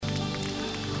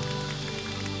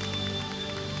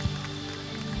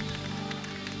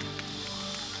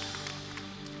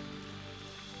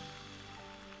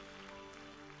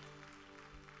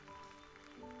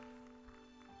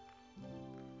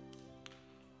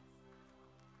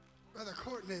Brother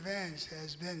Courtney Vance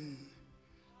has been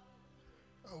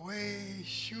away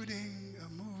shooting a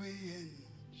movie in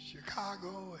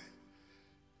Chicago, and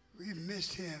we've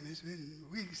missed him. It's been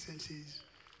weeks since he's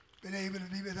been able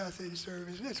to be with us in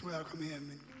service. Let's welcome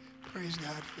him and praise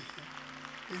God for him.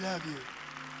 We love you.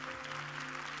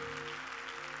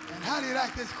 And how do you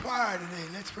like this choir today?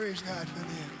 Let's praise God for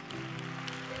them.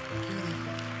 Beautiful.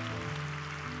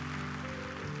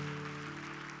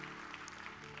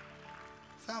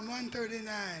 Psalm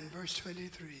 139, verse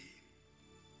 23.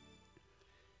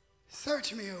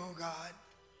 Search me, O God,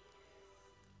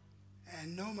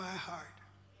 and know my heart.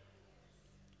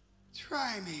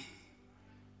 Try me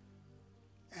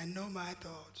and know my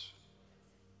thoughts,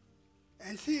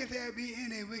 and see if there be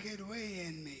any wicked way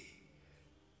in me,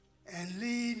 and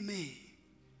lead me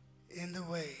in the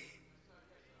way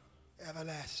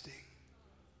everlasting.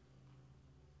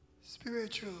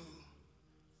 Spiritual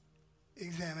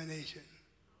examination.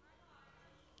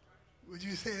 Would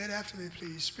you say that after me,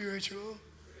 please? Spiritual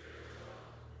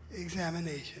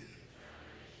examination.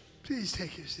 Please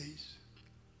take your seats.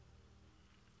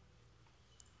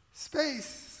 Space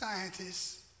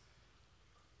scientists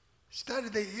study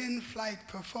the in-flight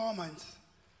performance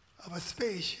of a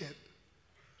spaceship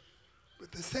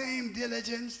with the same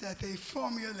diligence that they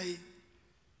formulate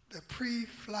the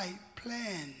pre-flight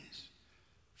plans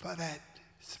for that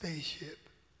spaceship.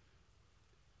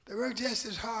 They work just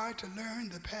as hard to learn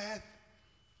the path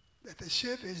that the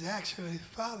ship is actually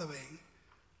following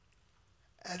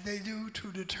as they do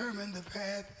to determine the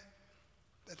path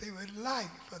that they would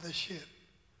like for the ship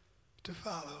to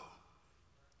follow.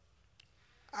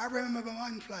 I remember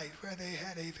one flight where they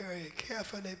had a very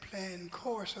carefully planned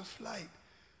course of flight,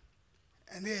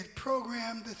 and they had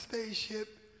programmed the spaceship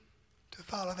to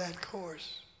follow that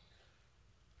course.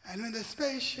 And when the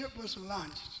spaceship was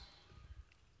launched,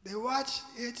 they watched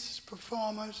its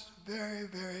performance very,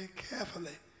 very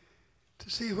carefully to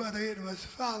see whether it was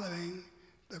following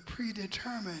the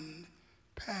predetermined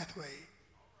pathway.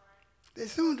 They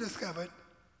soon discovered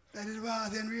that it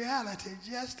was in reality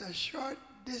just a short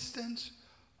distance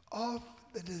off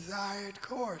the desired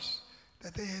course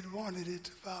that they had wanted it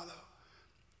to follow.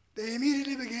 They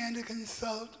immediately began to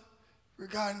consult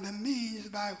regarding the means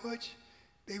by which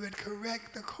they would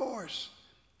correct the course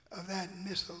of that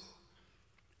missile.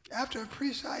 After a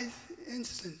precise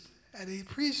instant, at a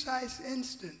precise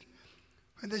instant,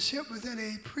 when the ship was in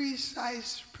a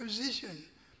precise position,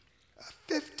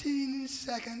 a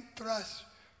 15-second thrust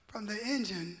from the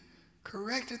engine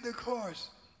corrected the course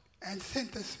and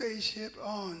sent the spaceship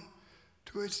on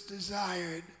to its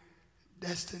desired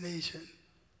destination.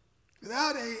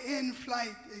 Without an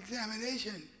in-flight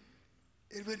examination,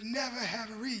 it would never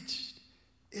have reached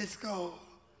its goal,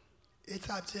 its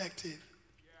objective.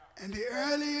 And the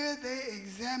earlier they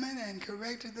examined and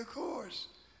corrected the course,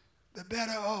 the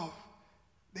better off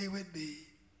they would be.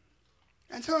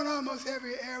 And so in almost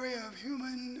every area of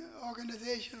human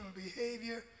organizational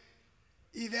behavior,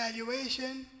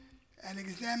 evaluation and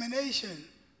examination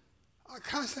are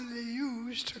constantly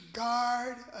used to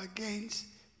guard against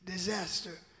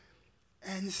disaster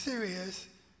and serious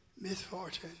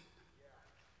misfortune.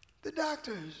 The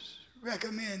doctors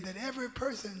recommend that every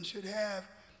person should have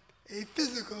a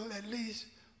physical at least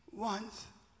once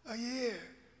a year.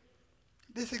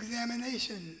 This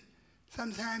examination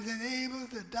sometimes enables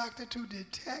the doctor to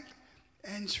detect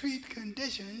and treat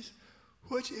conditions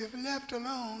which, if left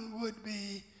alone, would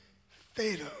be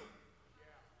fatal.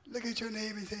 Look at your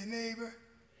neighbor and say, neighbor,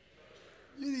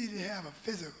 you need to have a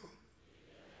physical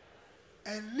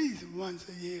at least once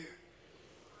a year.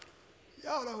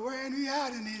 Y'all are wearing me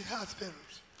out in these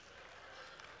hospitals.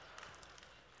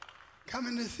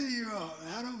 Coming to see you all,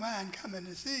 and I don't mind coming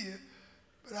to see you,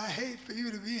 but I hate for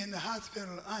you to be in the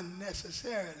hospital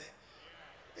unnecessarily.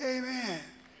 Amen.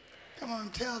 Come on,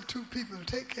 tell two people,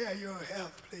 take care of your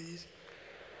health, please.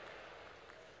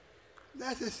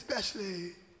 That's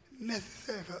especially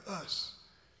necessary for us,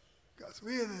 because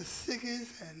we are the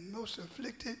sickest and most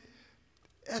afflicted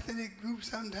ethnic group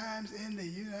sometimes in the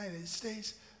United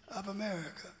States of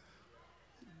America.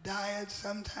 Diets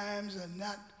sometimes are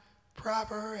not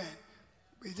proper, and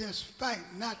we just fight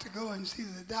not to go and see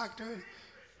the doctor.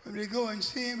 When we go and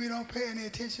see him, we don't pay any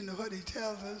attention to what he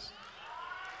tells us.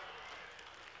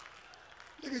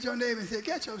 Look at your neighbor and say,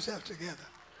 get yourself together.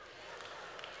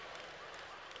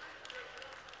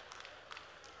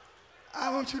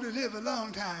 I want you to live a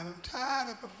long time. I'm tired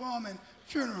of performing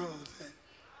funerals and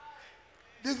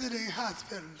visiting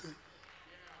hospitals.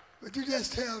 But you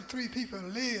just tell 3 people,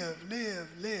 live, live,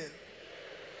 live.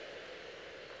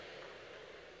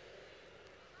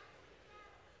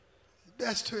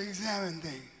 Best to examine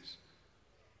things.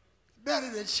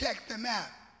 better to check the map,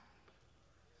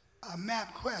 a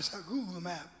MapQuest, a Google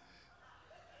map.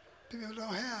 People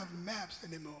don't have maps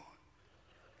anymore.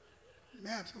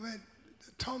 Maps went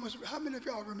to Thomas. How many of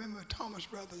y'all remember Thomas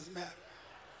Brothers map?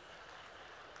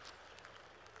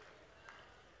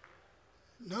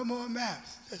 No more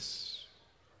maps, just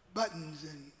buttons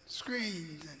and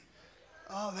screens and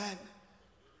all that.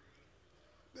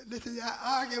 But listen,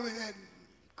 I argue with that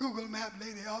Google map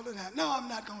lady all the time. No, I'm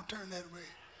not going to turn that way.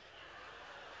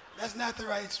 That's not the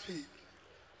right street.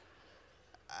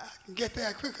 I can get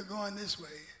there quicker going this way.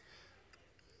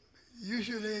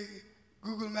 Usually,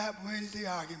 Google Map wins the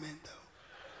argument, though.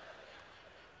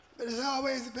 But it's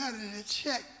always better to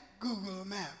check Google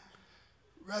Map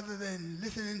rather than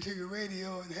listening to your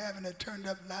radio and having it turned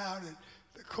up loud and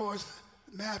the course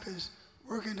map is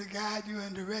working to guide you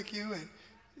and direct you, and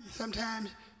sometimes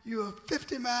you are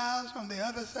 50 miles on the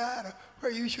other side of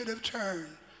where you should have turned,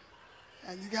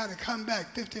 and you got to come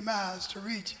back 50 miles to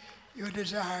reach your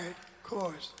desired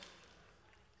course.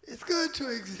 It's good to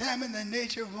examine the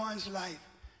nature of one's life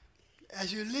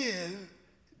as you live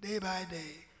day by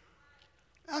day.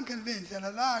 I'm convinced that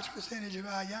a large percentage of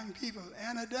our young people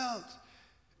and adults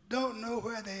don't know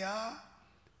where they are,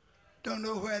 don't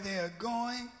know where they are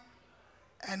going,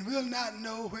 and will not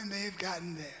know when they've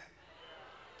gotten there.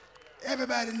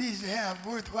 Everybody needs to have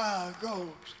worthwhile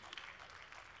goals.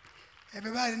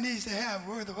 Everybody needs to have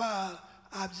worthwhile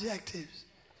objectives.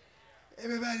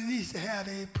 Everybody needs to have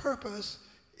a purpose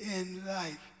in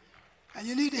life. And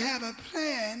you need to have a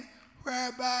plan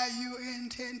whereby you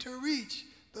intend to reach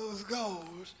those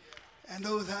goals and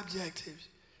those objectives.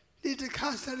 You need to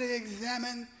constantly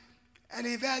examine and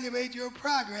evaluate your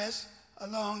progress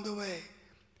along the way.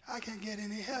 I can't get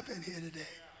any help in here today.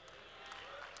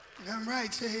 If I'm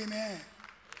right, say amen.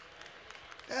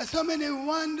 There are so many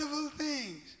wonderful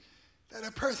things that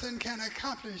a person can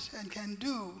accomplish and can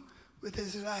do with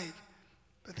his life.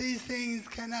 But these things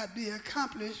cannot be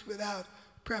accomplished without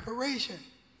preparation,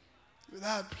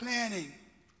 without planning,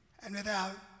 and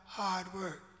without hard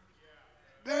work.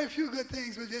 Very few good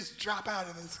things will just drop out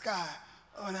of the sky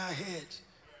on our heads.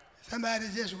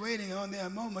 Somebody's just waiting on their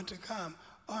moment to come,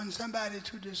 on somebody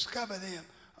to discover them,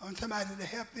 on somebody to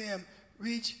help them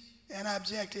reach an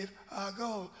objective or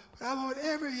goal. But I want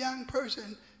every young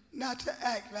person not to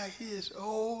act like he is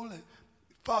old and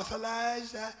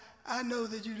fossilized. I know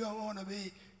that you don't want to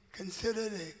be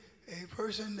considered a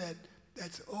person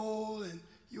that's old and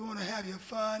you want to have your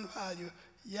fun while you're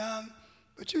young,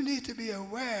 but you need to be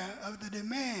aware of the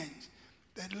demands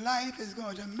that life is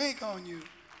going to make on you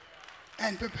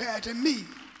and prepare to meet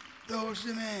those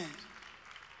demands.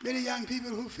 Many young people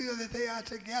who feel that they are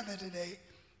together today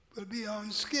will be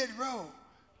on Skid Row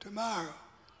tomorrow.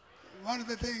 One of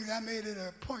the things I made it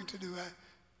a point to do, I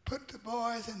put the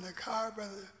boys in the car,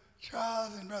 Brother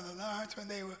Charles and Brother Lawrence, when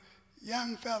they were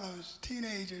young fellows,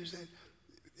 teenagers, and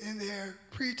in their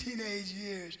pre-teenage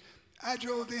years. I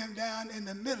drove them down in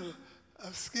the middle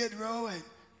of Skid Row and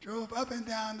drove up and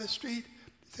down the street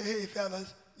and said, hey,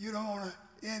 fellas, you don't want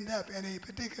to end up in a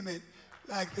predicament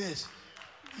like this.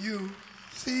 You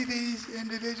see these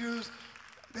individuals,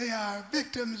 they are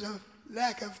victims of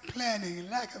lack of planning,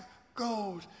 lack of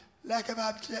goals, lack of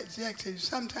objectives,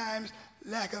 sometimes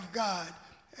lack of God.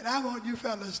 And I want you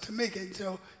fellas to make it.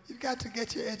 So you've got to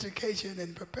get your education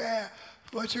and prepare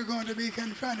for what you're going to be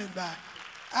confronted by.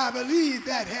 I believe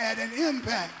that had an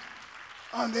impact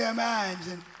on their minds.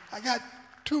 And I got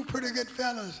two pretty good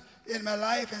fellas in my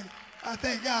life, and I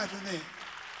thank God for them.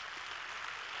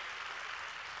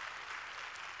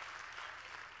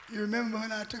 You remember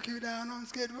when I took you down on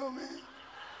Skid Row, man?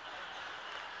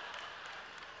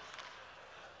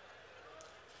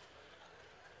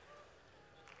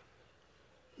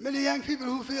 Many young people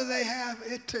who feel they have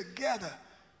it together,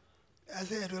 I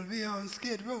said, will be on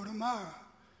Skid Row tomorrow.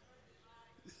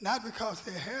 Not because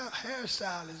their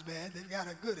hairstyle is bad, they've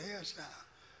got a good hairstyle.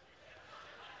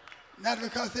 Not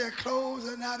because their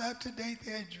clothes are not up to date,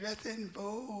 they're dressed in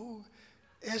Vogue,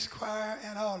 Esquire,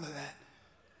 and all of that.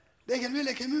 They can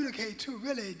really communicate too,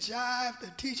 really jive the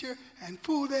teacher and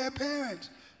fool their parents.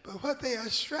 But what they are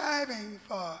striving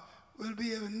for will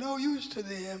be of no use to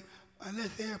them unless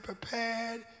they are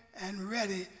prepared and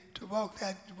ready to walk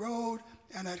that road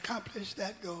and accomplish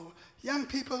that goal. Young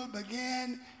people,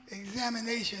 begin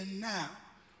examination now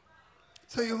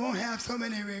so you won't have so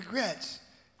many regrets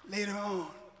later on.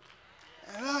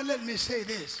 And now let me say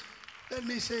this.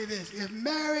 If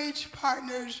marriage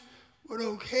partners would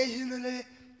occasionally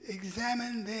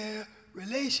examine their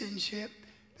relationship,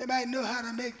 they might know how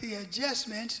to make the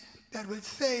adjustments that would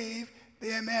save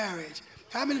their marriage.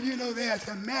 How many of you know there are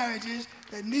some marriages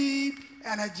that need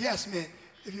an adjustment?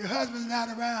 If your husband's not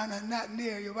around and not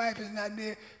near, your wife is not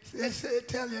near,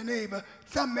 tell your neighbor,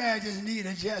 some marriages need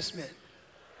adjustment.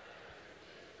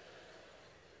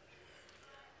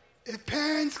 If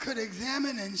parents could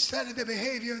examine and study the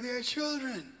behavior of their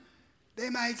children, they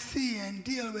might see and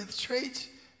deal with traits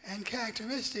and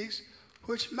characteristics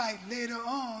which might later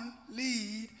on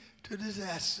lead to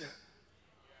disaster.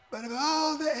 But of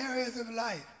all the areas of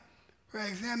life where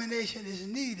examination is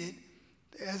needed,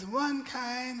 there's one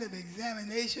kind of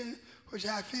examination which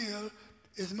I feel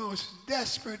is most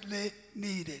desperately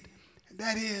needed, and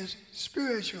that is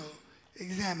spiritual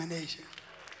examination.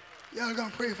 Y'all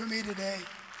gonna pray for me today?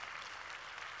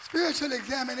 Spiritual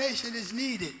examination is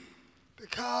needed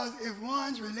because if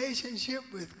one's relationship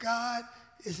with God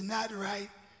is not right,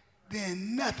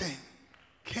 then nothing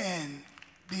can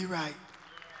be right.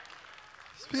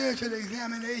 Spiritual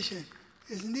examination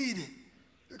is needed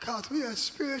because we are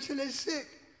spiritually sick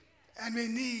and we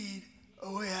need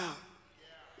a way out.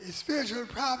 If spiritual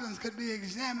problems could be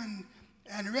examined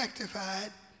and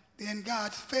rectified, then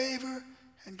God's favor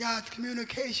and God's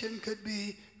communication could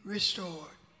be restored.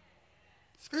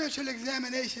 Spiritual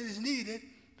examination is needed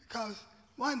because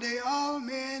one day all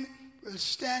men will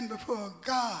stand before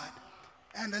God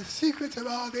and the secrets of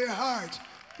all their hearts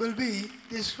will be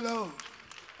disclosed.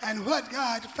 And what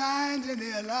God finds in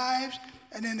their lives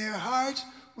and in their hearts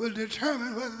will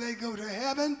determine whether they go to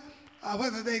heaven or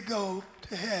whether they go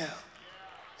to hell.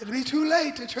 It'll be too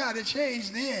late to try to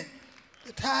change then.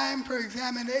 The time for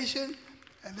examination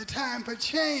and the time for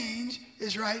change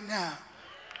is right now.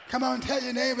 Come on, tell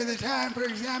your neighbor the time for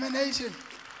examination,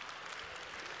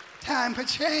 time for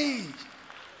change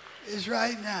is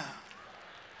right now.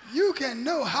 You can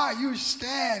know how you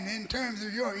stand in terms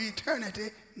of your eternity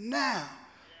now.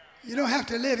 You don't have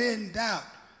to live in doubt.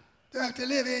 You don't have to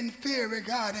live in fear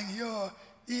regarding your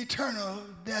eternal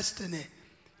destiny.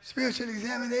 Spiritual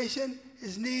examination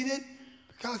is needed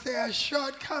because there are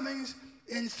shortcomings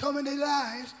in so many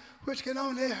lives which can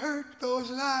only hurt those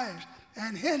lives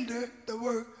and hinder the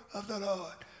work of the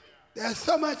Lord. There's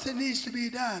so much that needs to be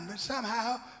done, but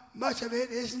somehow much of it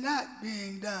is not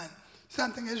being done.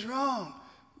 Something is wrong.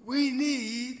 We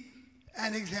need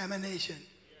an examination.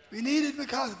 We need it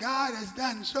because God has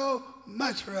done so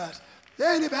much for us. Is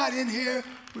there anybody in here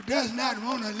who does not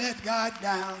want to let God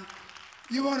down?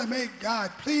 You want to make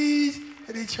God pleased,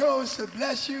 and he chose to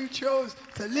bless you, chose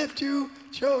to lift you,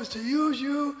 chose to use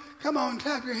you. Come on,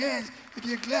 clap your hands if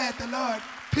you're glad the Lord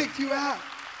picked you out.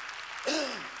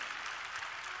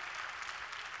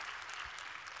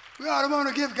 We ought to want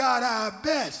to give God our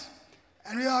best,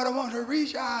 and we ought to want to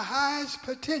reach our highest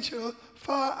potential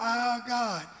for our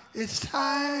God. It's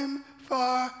time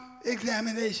for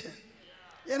examination.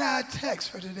 In our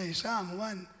text for today, Psalm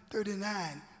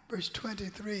 139, verse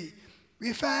 23,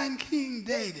 we find King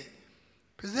David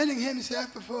presenting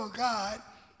himself before God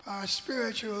for a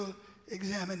spiritual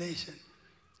examination.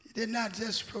 He did not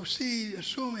just proceed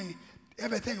assuming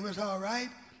everything was all right,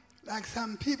 like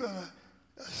some people are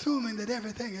assuming that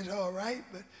everything is all right.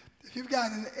 But if you've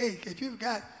got an ache, if you've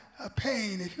got a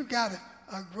pain, if you've got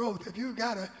a growth, if you've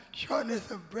got a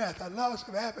shortness of breath, a loss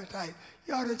of appetite,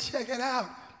 you ought to check it out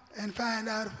and find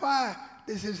out why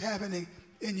this is happening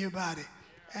in your body.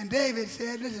 And David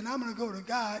said, listen, I'm going to go to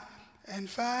God and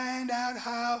find out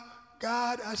how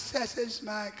God assesses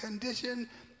my condition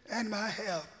and my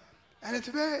health. And it's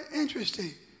very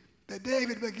interesting that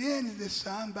David begins this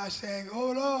psalm by saying,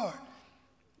 "O Lord,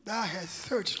 thou hast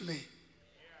searched me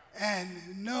and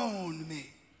known me.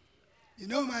 You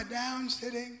know my down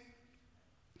sitting.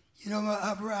 You know my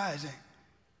uprising.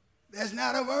 There's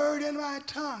not a word in my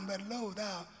tongue, but lo,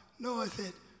 thou knowest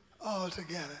it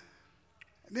altogether."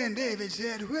 And then David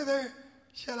said, "Whither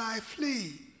shall I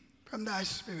flee from thy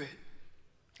spirit?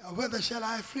 Or whither shall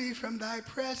I flee from thy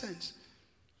presence?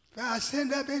 If I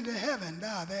ascend up into heaven,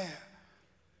 thou there.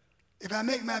 If I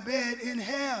make my bed in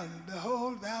hell,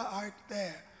 behold, thou art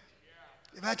there.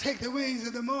 If I take the wings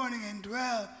of the morning and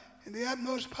dwell in the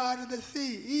utmost part of the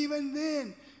sea, even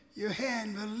then your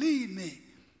hand will lead me,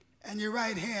 and your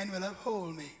right hand will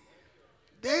uphold me."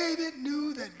 David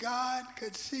knew that God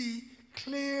could see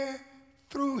clear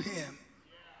through him.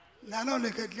 Not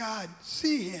only could God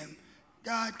see him,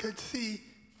 God could see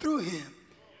through him.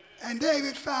 And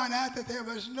David found out that there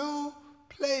was no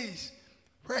place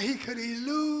where he could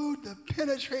elude the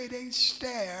penetrating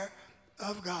stare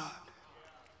of God.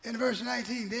 In verse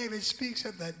 19, David speaks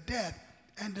of the death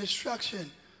and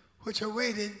destruction which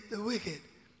awaited the wicked.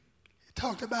 He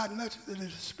talked about much of the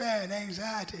despair and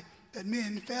anxiety that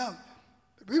men felt.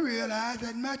 But we realize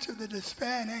that much of the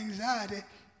despair and anxiety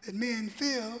that men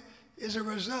feel is a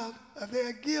result of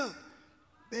their guilt.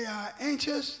 They are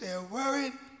anxious, they're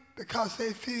worried because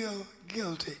they feel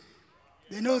guilty.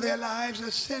 They know their lives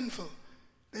are sinful.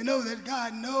 They know that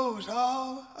God knows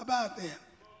all about them.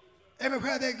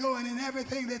 Everywhere they go and in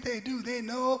everything that they do, they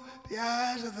know the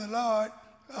eyes of the Lord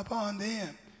upon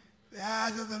them. The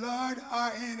eyes of the Lord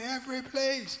are in every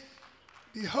place,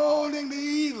 beholding the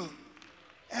evil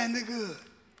and the good.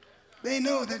 They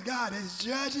know that God is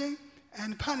judging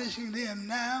and punishing them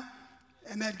now,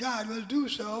 and that God will do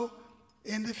so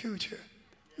in the future.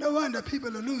 No wonder people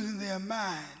are losing their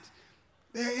minds.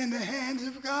 They're in the hands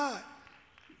of God.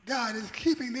 God is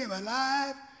keeping them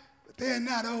alive, but they're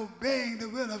not obeying the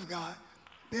will of God.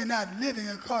 They're not living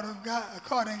according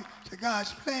to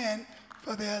God's plan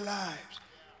for their lives.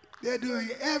 They're doing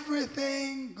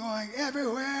everything, going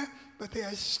everywhere, but they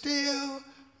are still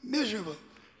miserable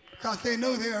because they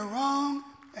know they're wrong,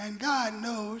 and God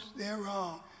knows they're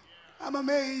wrong. I'm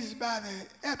amazed by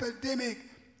the epidemic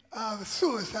of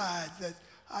suicides that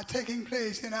are taking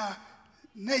place in our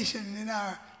nation, in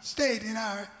our state, in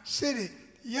our city.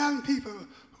 Young people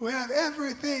who have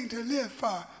everything to live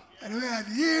for and who have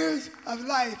years of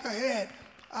life ahead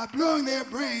are blowing their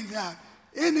brains out,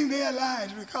 ending their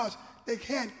lives because they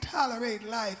can't tolerate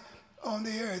life on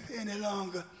the earth any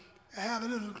longer. I have a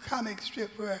little comic strip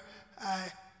where I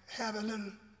have a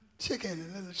little chicken,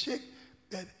 a little chick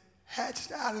that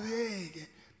hatched out of the egg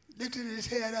and lifted his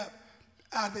head up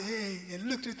out of the egg and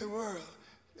looked at the world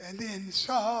and then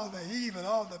saw all the evil,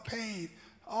 all the pain,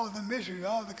 all the misery,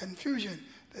 all the confusion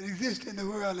that exists in the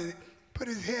world, and put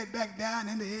his head back down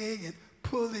in the egg and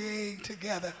pulled the egg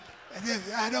together. And then,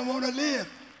 I don't want to live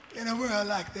in a world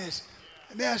like this.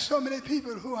 And there are so many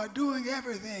people who are doing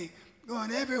everything,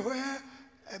 going everywhere,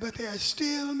 but they are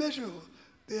still miserable.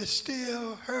 They're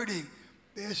still hurting.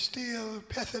 They're still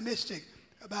pessimistic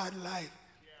about life.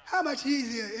 How much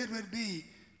easier it would be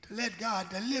to let God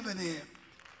deliver them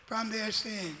from their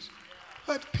sins.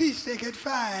 What peace they could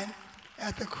find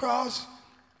at the cross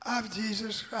of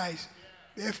Jesus Christ.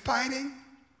 They're fighting,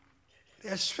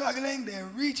 they're struggling, they're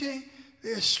reaching,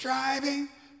 they're striving.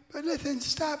 But listen,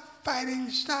 stop fighting,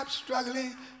 stop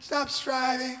struggling, stop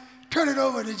striving, turn it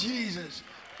over to Jesus.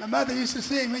 My mother used to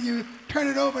say, when you turn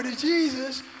it over to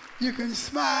Jesus, you can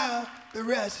smile the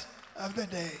rest of the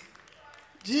day.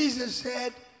 Jesus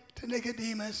said to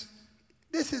Nicodemus,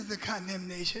 this is the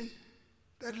condemnation,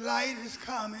 that light has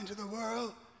come into the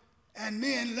world, and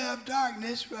men love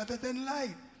darkness rather than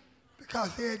light,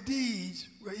 because their deeds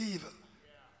were evil.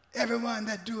 Everyone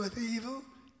that doeth evil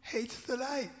hates the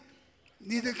light,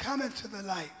 neither cometh to the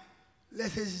light,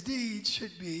 lest his deeds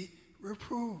should be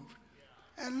reproved.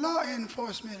 And law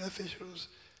enforcement officials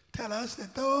tell us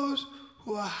that those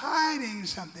who are hiding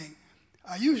something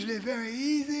are usually very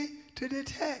easy to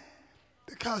detect,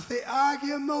 because they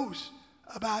argue most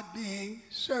about being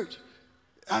searched,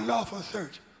 unlawful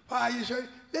search. Why are you searched?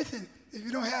 Listen, if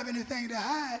you don't have anything to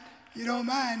hide, you don't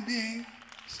mind being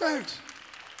searched.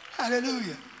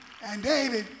 Hallelujah. And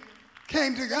David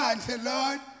came to God and said,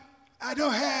 Lord, I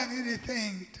don't have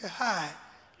anything to hide.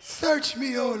 Search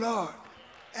me, O Lord,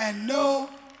 and know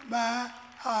my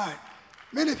heart.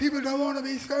 Many people don't want to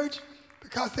be searched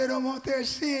because they don't want their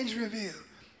sins revealed.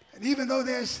 And even though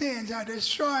their sins are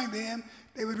destroying them,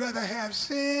 they would rather have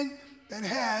sin than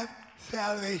have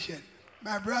salvation.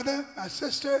 My brother, my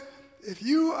sister, if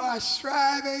you are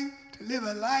striving to live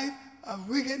a life of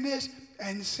wickedness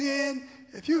and sin,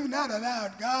 if you've not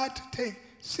allowed God to take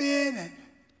sin and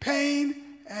pain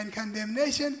and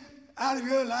condemnation out of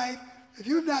your life, if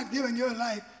you've not given your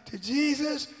life to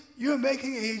Jesus, you're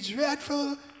making a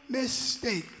dreadful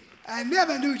mistake. I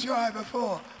never knew joy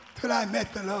before till I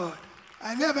met the Lord.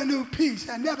 I never knew peace.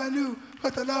 I never knew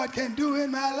what the Lord can do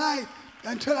in my life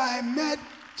until I met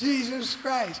Jesus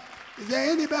Christ. Is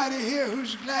there anybody here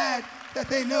who's glad that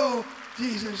they know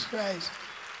Jesus Christ?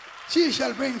 She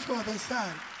shall bring forth a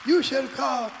son. You shall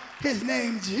call his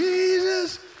name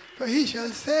Jesus, for he shall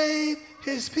save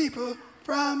his people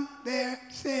from their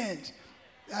sins.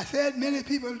 I said many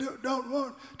people don't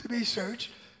want to be searched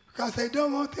because they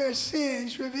don't want their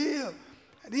sins revealed.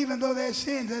 And even though their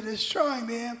sins are destroying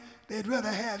them, they'd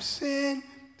rather have sin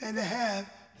than to have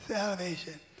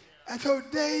salvation. And so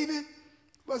David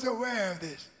was aware of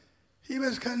this. He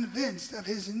was convinced of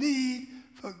his need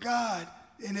for God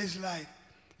in his life.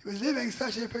 He was living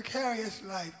such a precarious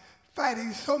life,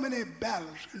 fighting so many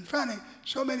battles, confronting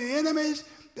so many enemies,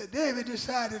 that David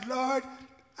decided, Lord,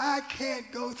 I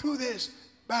can't go through this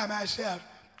by myself.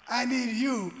 I need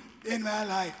you in my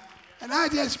life. And I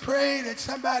just pray that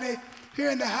somebody here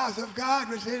in the house of God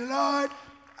would say, Lord,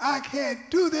 I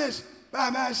can't do this by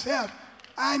myself.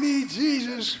 I need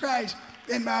Jesus Christ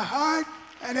in my heart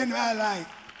and in my life.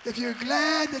 If you're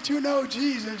glad that you know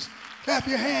Jesus, clap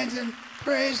your hands and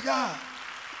praise God.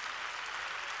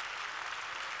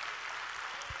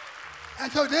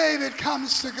 And so David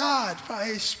comes to God for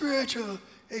a spiritual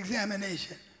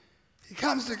examination. He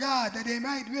comes to God that he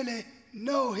might really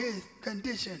know his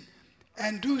condition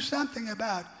and do something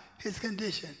about his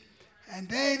condition. And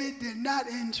David did not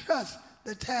entrust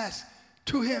the task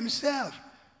to himself,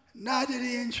 nor did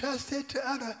he entrust it to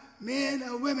other men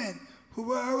or women who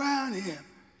were around him.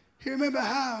 He remembered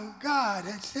how God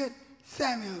had sent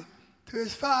Samuel to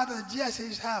his father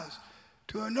Jesse's house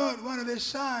to anoint one of his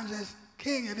sons as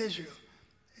king of Israel.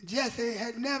 Jesse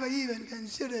had never even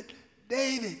considered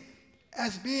David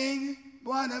as being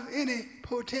one of any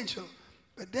potential,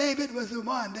 but David was the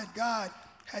one that God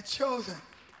had chosen.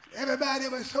 Everybody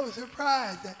was so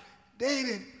surprised that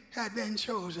David had been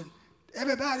chosen.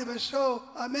 Everybody was so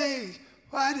amazed.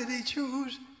 Why did he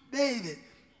choose David?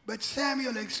 But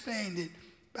Samuel explained it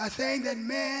by saying that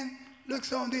man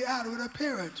looks on the outward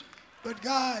appearance, but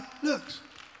God looks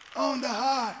on the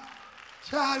heart.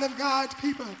 Child of God's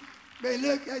people may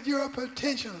look at your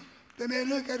potential. They may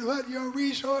look at what your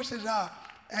resources are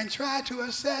and try to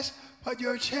assess what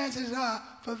your chances are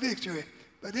for victory.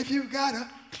 But if you've got a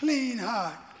clean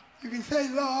heart, you can say,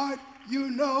 Lord,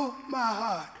 you know my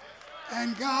heart.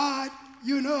 And God,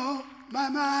 you know my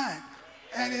mind.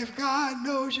 And if God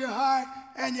knows your heart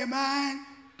and your mind,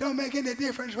 don't make any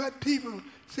difference what people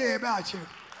say about you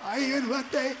or even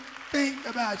what they think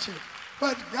about you,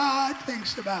 what God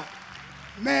thinks about.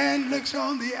 Man looks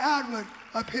on the outward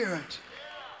appearance,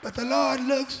 but the Lord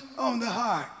looks on the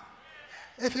heart.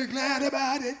 If you're glad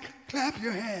about it, clap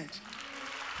your hands.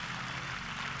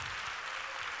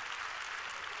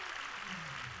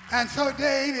 And so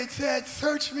David said,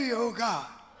 search me, O God,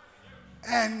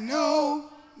 and know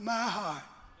my heart.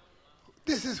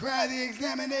 This is where the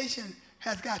examination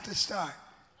has got to start.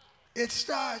 It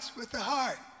starts with the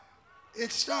heart.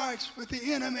 It starts with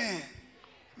the inner man.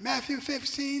 Matthew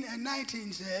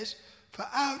 15:19 says, for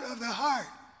out of the heart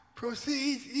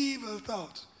proceeds evil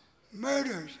thoughts,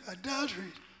 murders,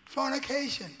 adulteries,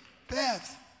 fornication,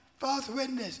 thefts, false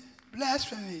witness,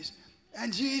 blasphemies.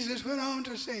 And Jesus went on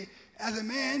to say, as a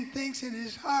man thinks in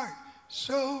his heart,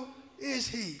 so is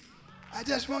he. I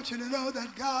just want you to know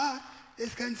that God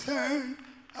is concerned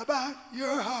about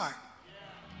your heart.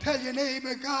 Tell your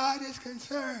neighbor, God is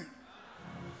concerned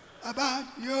about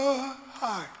your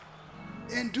heart.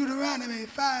 In Deuteronomy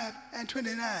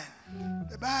 5:29,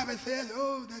 the Bible says,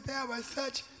 oh, that there was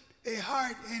such a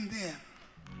heart in them,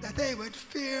 that they would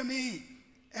fear me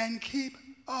and keep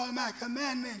all my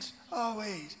commandments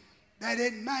always, that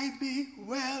it might be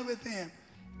well with them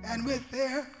and with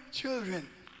their children.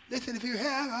 Listen, if you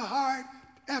have a heart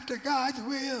after God's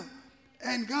will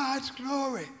and God's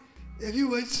glory, if you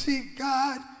would seek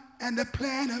God and the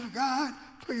plan of God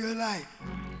for your life,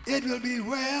 it will be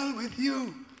well with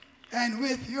you and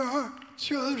with your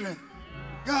children.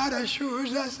 God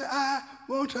assures us, I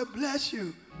want to bless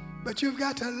you, but you've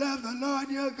got to love the Lord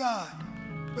your God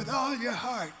with all your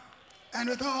heart and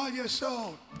with all your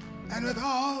soul and with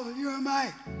all your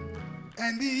might.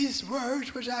 And these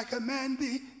words which I command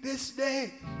thee this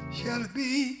day shall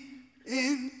be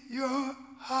in your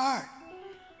heart.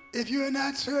 If you're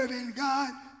not serving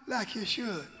God like you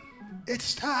should,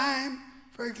 it's time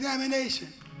for examination.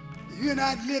 If you're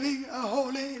not living a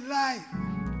holy life,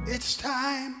 it's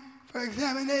time for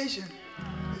examination.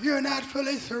 If you're not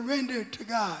fully surrendered to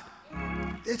God,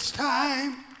 it's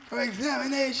time for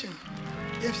examination.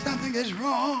 If something is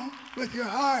wrong with your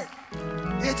heart,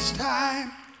 it's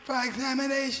time for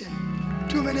examination.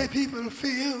 Too many people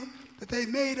feel that they've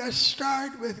made a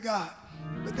start with God,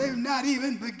 but they've not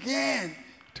even began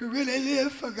to really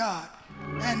live for God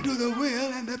and do the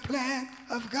will and the plan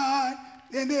of God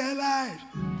in their lives.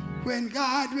 When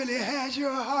God really has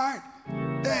your heart,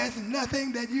 there's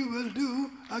nothing that you will do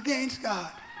against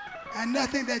God and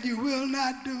nothing that you will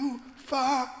not do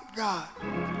for God.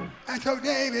 And so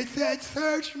David said,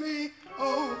 search me,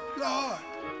 O Lord,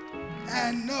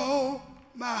 and know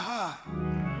my heart.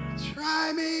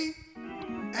 Try me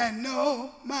and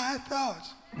know my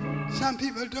thoughts. Some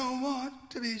people don't want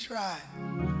to be tried.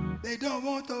 They don't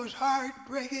want those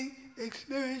heartbreaking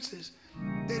experiences.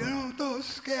 They don't want those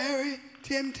scary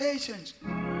temptations.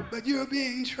 But you're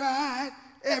being tried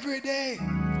every day.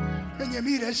 When you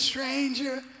meet a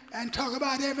stranger and talk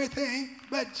about everything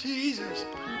but Jesus,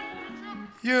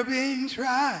 you're being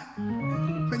tried.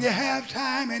 When you have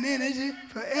time and energy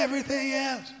for everything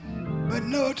else, but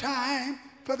no time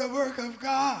for the work of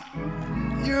God,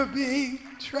 you're being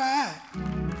tried.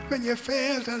 When you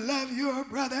fail to love your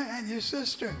brother and your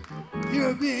sister,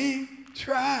 you're being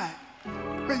tried.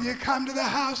 when you come to the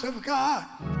house of God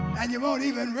and you won't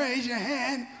even raise your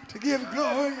hand to give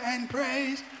glory and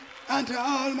praise unto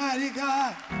Almighty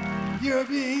God. You're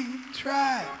being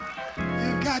tried.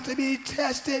 You've got to be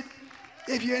tested.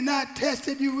 If you're not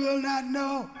tested, you will not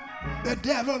know. The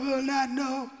devil will not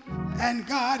know, and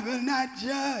God will not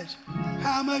judge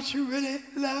how much you really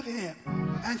love him.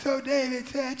 And so David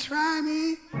said, try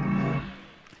me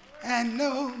and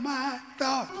know my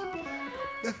thoughts.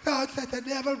 The thoughts that the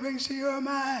devil brings to your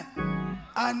mind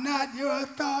are not your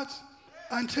thoughts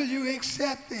until you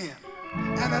accept them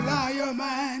and allow your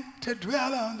mind to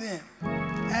dwell on them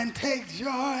and take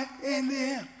joy in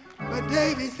them. But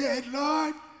David said,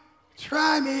 Lord,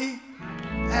 try me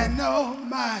and know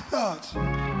my thoughts.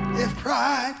 If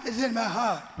pride is in my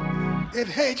heart, if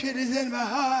hatred is in my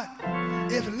heart,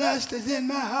 if lust is in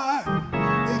my heart,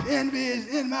 if envy is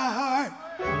in my heart,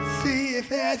 see if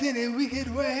there's any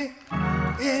wicked way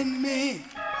in me.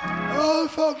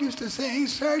 Old folk used to sing,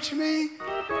 search me,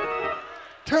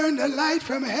 turn the light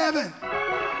from heaven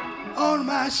on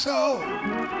my soul.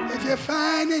 If you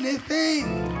find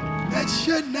anything that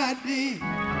should not be,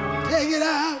 take it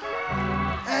out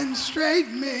and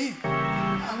straighten me.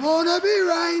 I want to be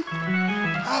right.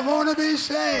 I want to be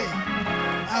saved.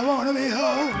 I want to be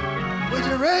whole. Would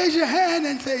you raise your hand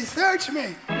and say, search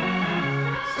me.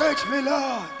 Search me,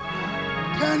 Lord.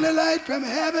 Turn the light from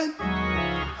heaven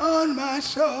on my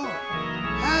soul.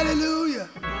 Hallelujah.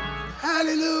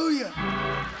 Hallelujah.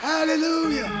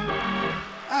 Hallelujah.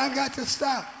 I've got to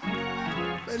stop.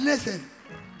 But listen,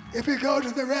 if you go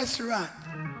to the restaurant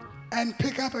and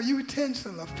pick up a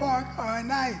utensil, a fork or a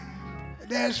knife,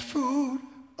 there's food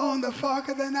on the fork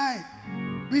or the knife.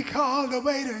 We call the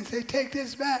waiter and say, take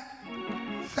this back.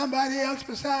 Somebody else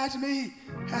besides me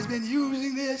has been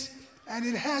using this and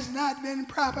it has not been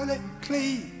properly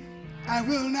cleaned. I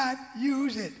will not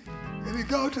use it. If we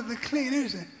go to the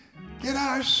cleaners and get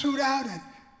our suit out and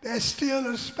there's still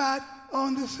a spot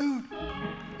on the suit,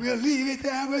 we'll leave it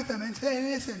there with them and say,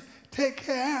 listen, take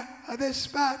care of this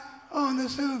spot on the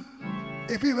suit.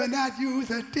 If we will not use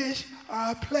a dish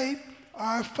or a plate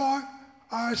or a fork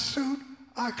or a suit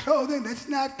or clothing that's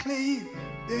not clean,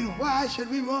 then why should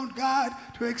we want God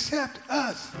to accept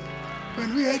us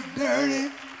when we are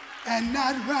dirty and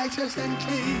not righteous and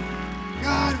clean?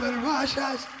 God will wash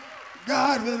us.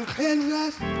 God will cleanse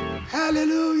us.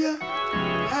 Hallelujah.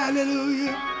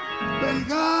 Hallelujah. When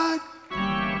God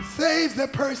saves a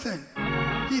person,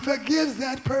 he forgives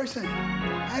that person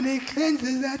and he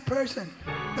cleanses that person.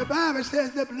 The Bible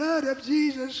says the blood of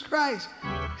Jesus Christ,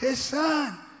 his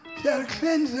son, shall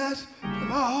cleanse us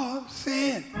from all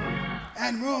sin.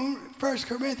 And 1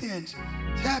 Corinthians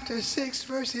chapter 6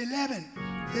 verse 11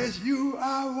 says, you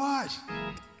are washed.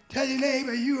 Tell your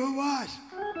neighbor, you are washed.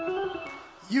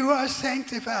 You are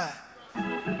sanctified.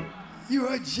 You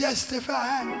are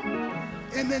justified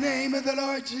in the name of the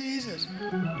Lord Jesus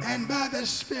and by the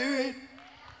Spirit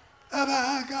of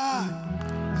our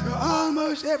God. So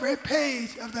almost every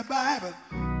page of the Bible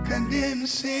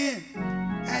condemns sin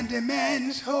and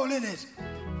demands holiness.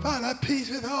 Follow peace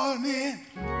with all men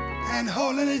and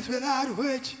holiness without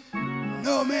which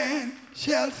no man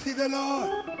shall see the Lord.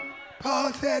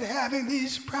 Paul said, having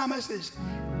these promises,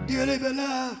 dearly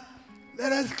beloved,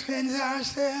 let us cleanse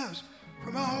ourselves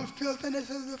from all filthiness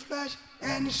of the flesh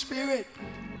and spirit,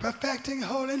 perfecting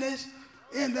holiness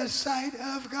in the sight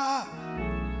of God.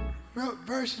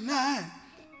 Verse 9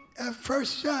 of 1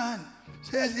 John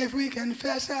says, if we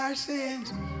confess our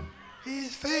sins, he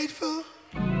is faithful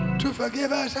to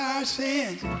forgive us our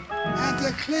sins and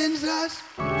to cleanse us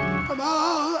from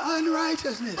all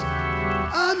unrighteousness.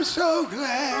 I'm so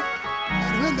glad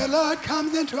that when the Lord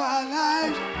comes into our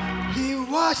lives, he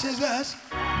washes us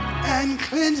and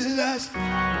cleanses us.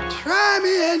 Try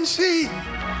me and see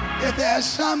if there's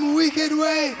some wicked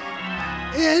way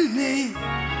in me,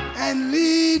 and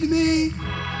lead me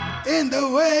in the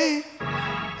way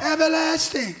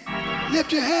everlasting.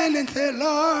 Lift your hand and say,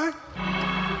 Lord,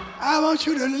 I want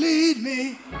you to lead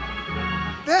me.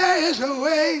 There is a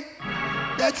way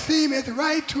that seemeth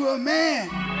right to a man,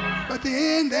 but the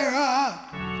end thereof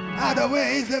are the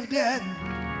ways of death.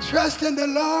 Trust in the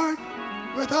Lord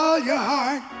with all your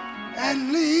heart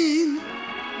and lean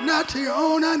not to your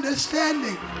own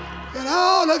understanding. In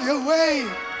all of your ways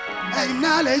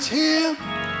acknowledge him,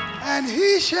 and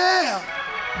he shall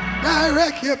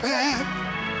direct your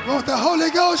path. Won't the Holy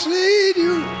Ghost lead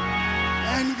you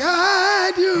and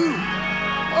guide you?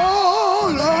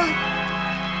 Oh Lord,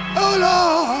 oh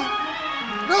Lord,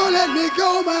 don't let me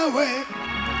go my way.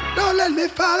 Don't let me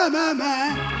follow my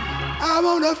mind. I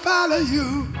want to follow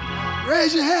you.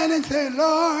 Raise your hand and say,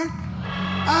 Lord,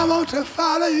 I want to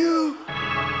follow you.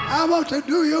 I want to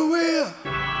do your will.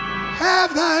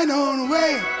 Have thine own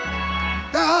way.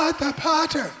 Thou art the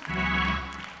potter.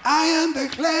 I am the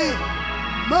clay.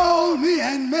 Mold me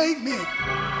and make me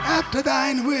after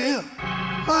thine will.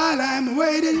 While I'm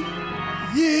waiting,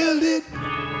 yielded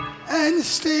and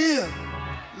still.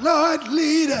 Lord,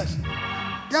 lead us,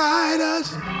 guide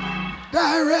us,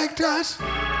 direct us.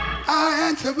 Our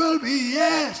answer will be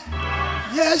yes.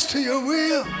 Yes to your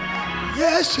will.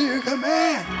 Yes to your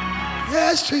command.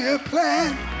 Yes to your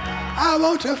plan. I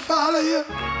want to follow you.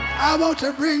 I want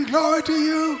to bring glory to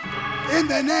you in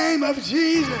the name of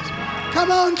Jesus. Come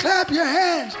on, clap your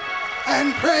hands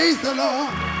and praise the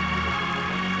Lord.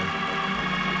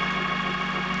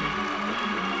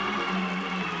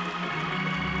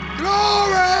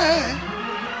 Glory,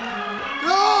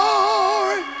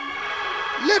 glory.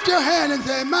 Lift your hand and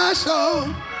say, my soul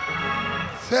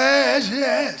says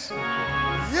yes.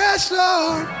 Yes,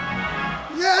 Lord.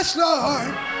 Yes,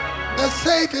 Lord. The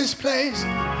safest place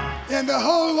in the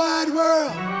whole wide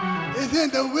world is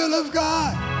in the will of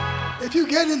God. If you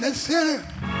get in the center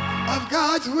of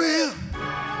God's will,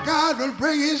 God will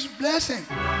bring his blessing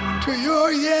to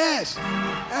your yes,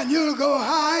 and you'll go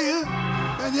higher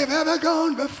than you've ever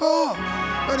gone before.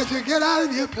 But if you get out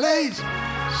of your place,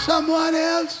 someone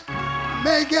else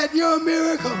may get your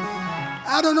miracle.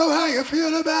 I don't know how you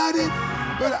feel about it,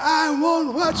 but I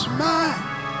want what's mine.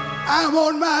 I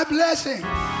want my blessing.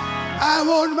 I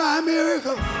want my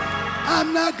miracle.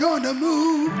 I'm not going to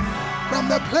move from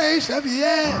the place of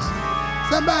yes.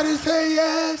 Somebody say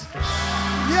yes.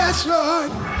 Yes,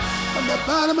 Lord. From the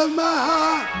bottom of my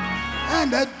heart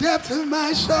and the depth of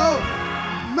my soul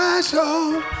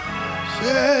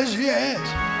says yes.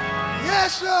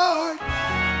 Yes, Lord.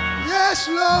 Yes,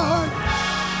 Lord.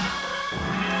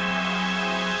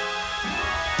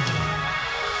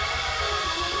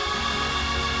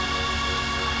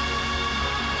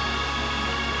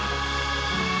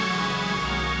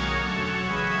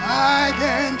 I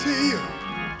guarantee you,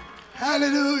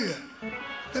 hallelujah,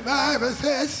 the Bible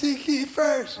says, seek ye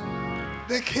first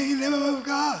the kingdom of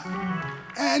God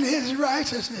and his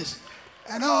righteousness,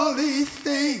 and all these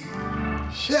things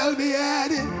shall be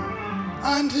added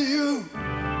unto you.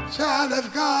 Child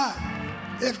of God,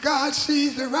 if God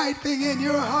sees the right thing in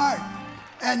your heart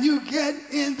and you get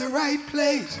in the right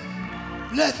place,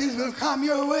 blessings will come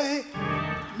your way,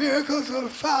 miracles will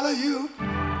follow you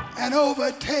and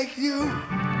overtake you.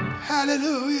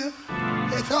 Hallelujah.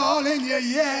 It's all in your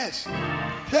yes.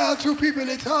 Tell two people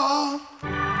it's all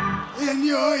in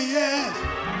your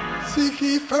yes. Seek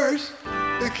ye first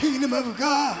the kingdom of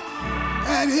God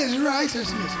and his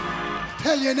righteousness.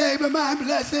 Tell your neighbor, my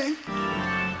blessing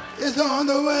is on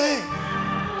the way.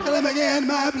 Tell him again,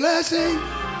 my blessing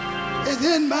is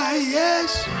in my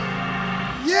yes.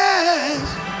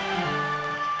 Yes.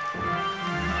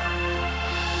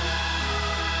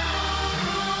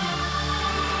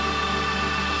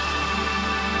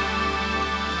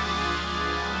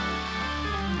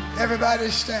 Everybody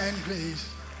stand, please.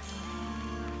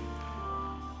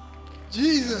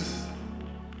 Jesus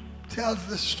tells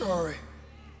the story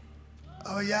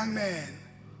of a young man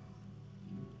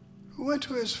who went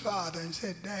to his father and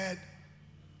said, Dad,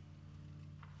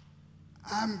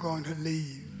 I'm going to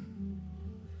leave.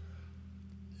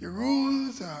 Your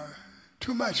rules are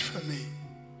too much for me.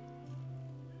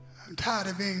 I'm tired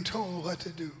of being told what to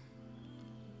do.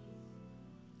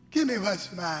 Give me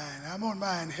what's mine. I want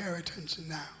my inheritance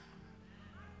now.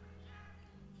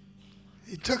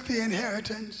 He took the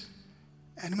inheritance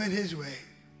and went his way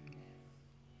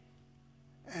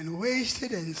and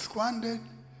wasted and squandered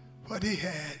what he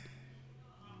had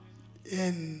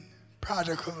in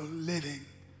prodigal living.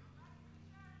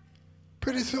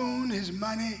 Pretty soon his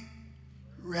money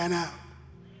ran out.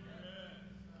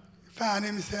 He found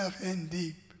himself in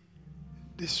deep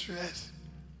distress.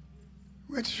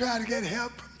 Went to try to get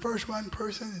help from first one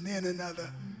person and then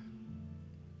another,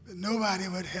 but nobody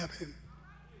would help him.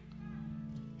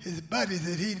 His buddies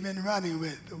that he'd been running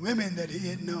with, the women that he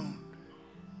had known,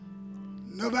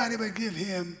 nobody would give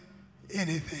him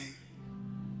anything.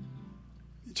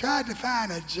 He tried to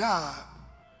find a job.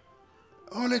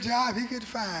 Only job he could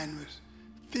find was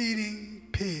feeding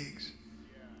pigs.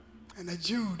 And a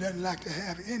Jew doesn't like to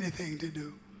have anything to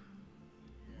do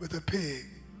with a pig.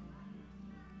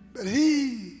 But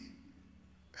he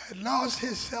had lost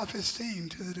his self-esteem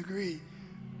to the degree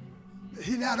that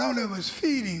he not only was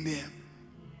feeding them,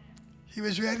 he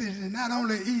was ready to not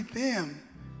only eat them,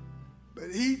 but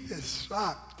eat the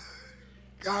slop, the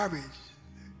garbage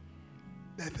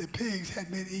that the pigs had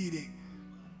been eating,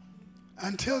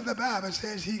 until the Bible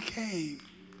says he came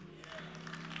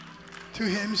to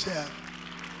himself.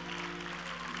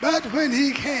 But when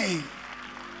he came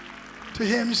to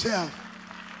himself,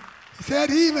 he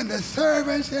said, even the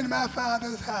servants in my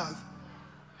Father's house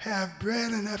have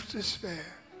bread enough to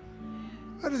spare.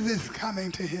 What is this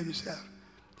coming to himself?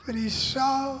 When he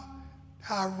saw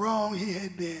how wrong he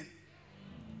had been,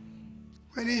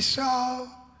 when he saw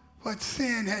what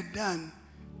sin had done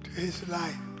to his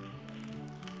life,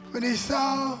 when he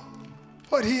saw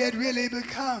what he had really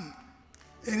become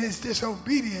in his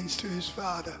disobedience to his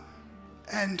Father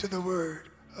and to the Word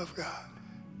of God.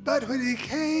 But when he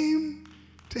came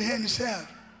to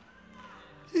himself,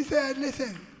 he said,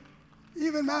 listen,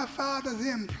 even my Father's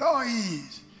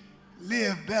employees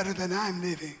live better than I'm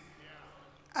living.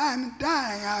 I'm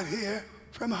dying out here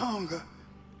from hunger.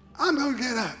 I'm going to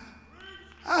get up.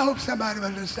 I hope somebody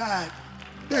will decide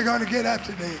they're going to get up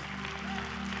today.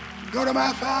 Go to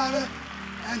my Father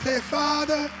and say,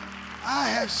 Father, I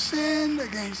have sinned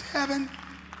against heaven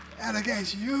and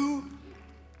against you,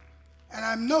 and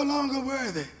I'm no longer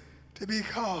worthy to be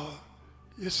called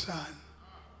your son.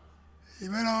 He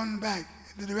went on back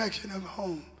in the direction of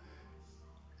home.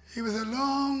 He was a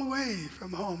long way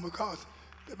from home because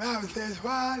the Bible says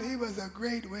while he was a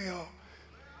great way off.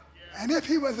 And if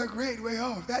he was a great way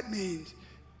off, that means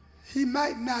he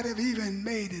might not have even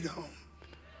made it home.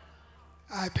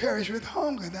 I perish with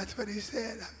hunger. That's what he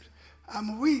said.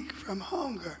 I'm weak from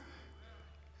hunger.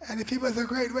 And if he was a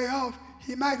great way off,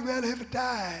 he might well have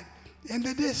died in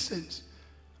the distance,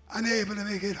 unable to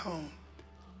make it home.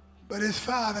 But his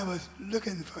father was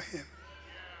looking for him.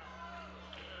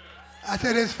 I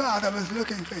said his father was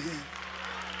looking for him.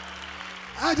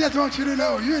 I just want you to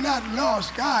know you're not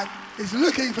lost. God is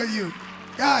looking for you.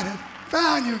 God has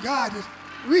found you. God is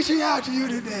reaching out to you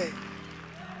today.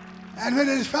 And when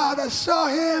his father saw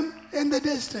him in the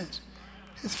distance,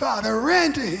 his father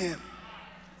ran to him,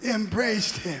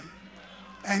 embraced him,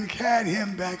 and carried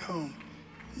him back home.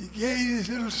 He gave his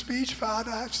little speech, Father,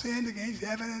 I've sinned against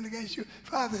heaven and against you.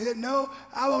 Father said, no,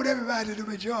 I want everybody to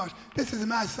rejoice. This is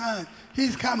my son.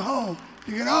 He's come home.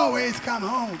 You can always come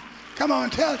home. Come on,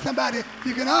 tell somebody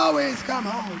you can always come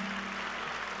home.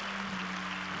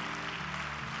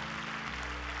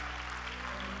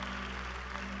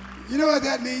 You know what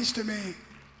that means to me?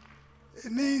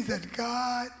 It means that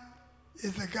God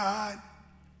is the God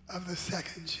of the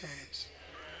second chance.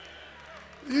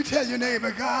 You tell your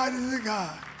neighbor, God is the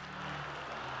God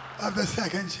of the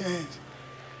second chance.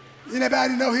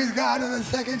 Anybody know he's God of the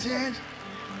second chance?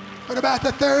 What about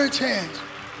the third chance?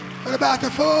 What about the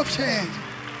fourth chance?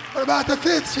 What about the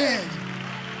fifth chance?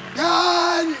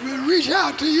 God will reach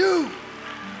out to you.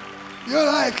 Your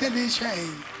life can be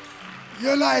changed.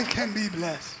 Your life can be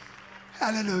blessed.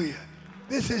 Hallelujah.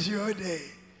 This is your day.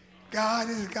 God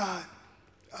is God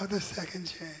of the second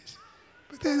chance.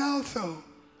 But then also,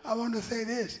 I want to say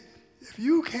this. If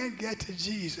you can't get to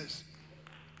Jesus,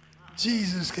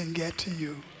 Jesus can get to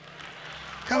you.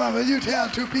 Come on, will you tell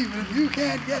two people, if you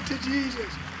can't get to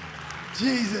Jesus,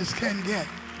 Jesus can get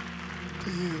to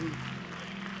you.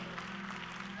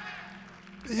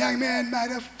 The young man might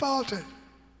have faltered.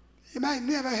 He might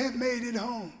never have made it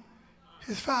home.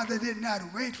 His father did not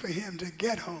wait for him to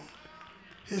get home.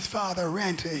 His father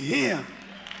ran to him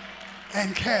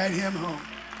and carried him home.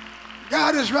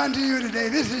 God has run to you today.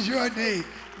 This is your day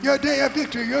of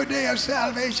victory, your day of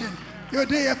salvation, your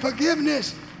day of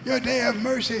forgiveness, your day of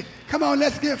mercy. Come on,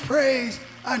 let's give praise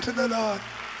unto the Lord.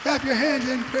 Clap your hands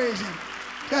and praise him.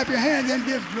 Clap your hands and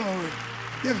give glory.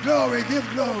 Give glory, give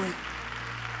glory.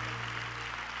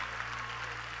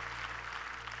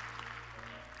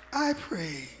 I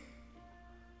pray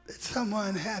that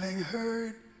someone, having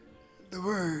heard the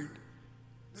word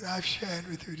that I've shared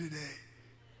with you today,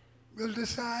 will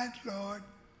decide, Lord,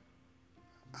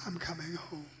 I'm coming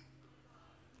home.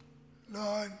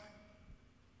 Lord,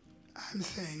 I'm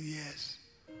saying yes.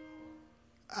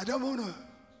 I don't want to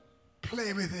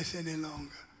play with this any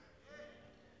longer.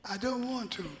 I don't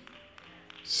want to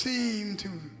seem to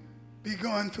be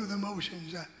going through the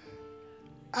motions.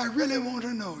 I really want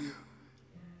to know you.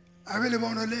 I really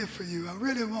want to live for you. I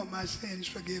really want my sins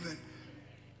forgiven.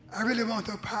 I really want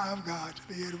the power of God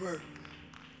to be at work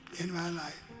in my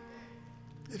life.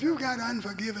 If you've got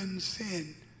unforgiven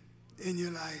sin in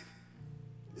your life,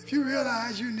 if you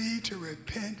realize you need to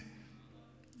repent,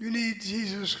 you need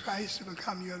Jesus Christ to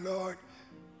become your Lord,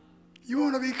 you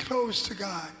want to be close to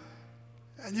God,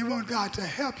 and you want God to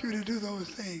help you to do those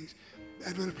things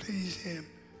that will please him.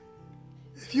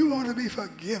 If you want to be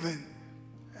forgiven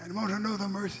and want to know the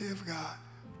mercy of God,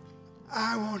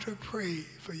 I want to pray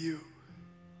for you.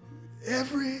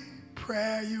 Every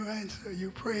prayer you answer,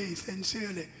 you pray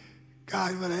sincerely,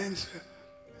 God will answer,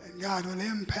 and God will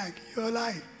impact your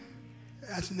life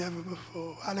as never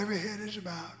before. While every head is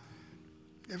bowed,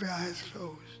 every eye is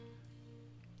closed.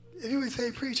 If you would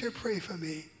say, preacher, pray for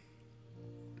me,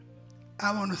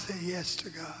 I want to say yes to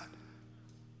God.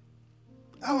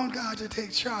 I want God to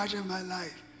take charge of my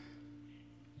life.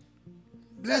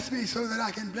 Bless me so that I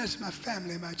can bless my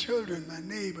family, my children, my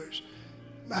neighbors,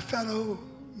 my fellow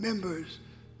members,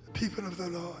 the people of the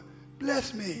Lord.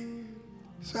 Bless me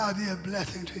so I'll be a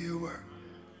blessing to your work.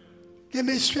 Give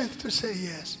me strength to say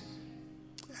yes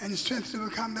and strength to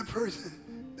become the person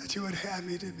that you would have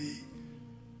me to be.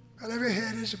 While every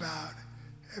head is bowed,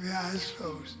 every eye is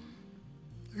closed.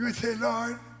 You would say,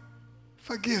 Lord,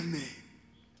 forgive me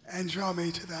and draw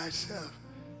me to thyself.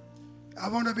 I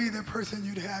want to be the person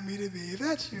you'd have me to be. If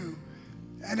that's you,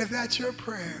 and if that's your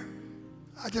prayer,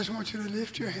 I just want you to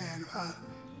lift your hand while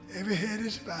every head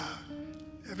is bowed,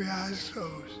 every eye is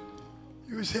closed.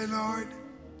 You would say, Lord,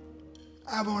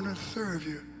 I want to serve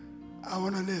you. I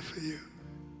want to live for you.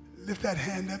 Lift that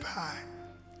hand up high.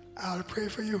 I'll pray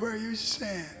for you where you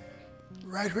stand.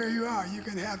 Right where you are, you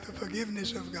can have the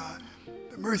forgiveness of God.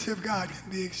 The mercy of God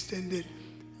can be extended.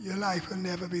 Your life will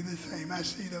never be the same. I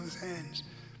see those hands.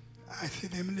 I see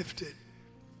them lifted.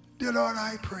 Dear Lord,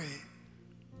 I pray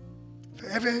for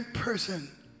every person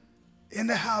in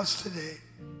the house today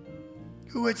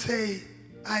who would say,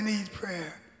 I need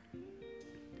prayer.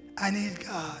 I need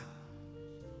God.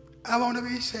 I want to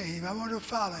be saved. I want to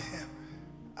follow him.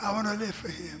 I want to live for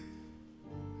him.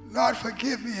 Lord,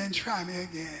 forgive me and try me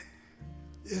again,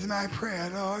 is my prayer,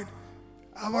 Lord.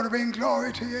 I want to bring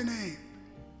glory to your name.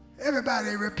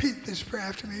 Everybody repeat this prayer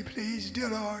after me, please. Dear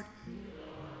Lord,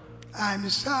 I'm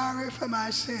sorry for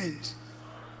my sins.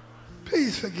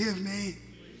 Please forgive me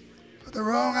for the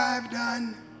wrong I've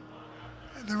done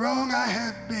and the wrong I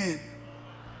have been.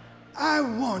 I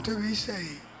want to be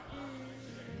saved.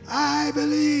 I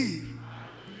believe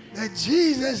that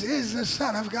Jesus is the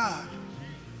Son of God.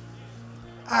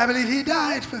 I believe he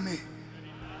died for me.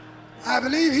 I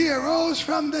believe he arose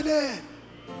from the dead.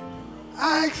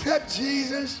 I accept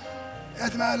Jesus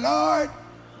as my Lord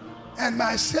and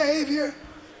my Savior,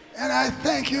 and I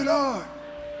thank you, Lord.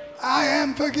 I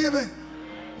am forgiven.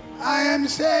 I am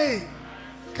saved.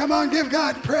 Come on, give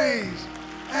God praise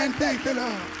and thank the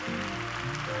Lord.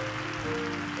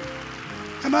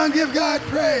 Come on, give God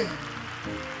praise.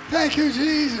 Thank you,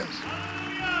 Jesus.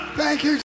 Thank you.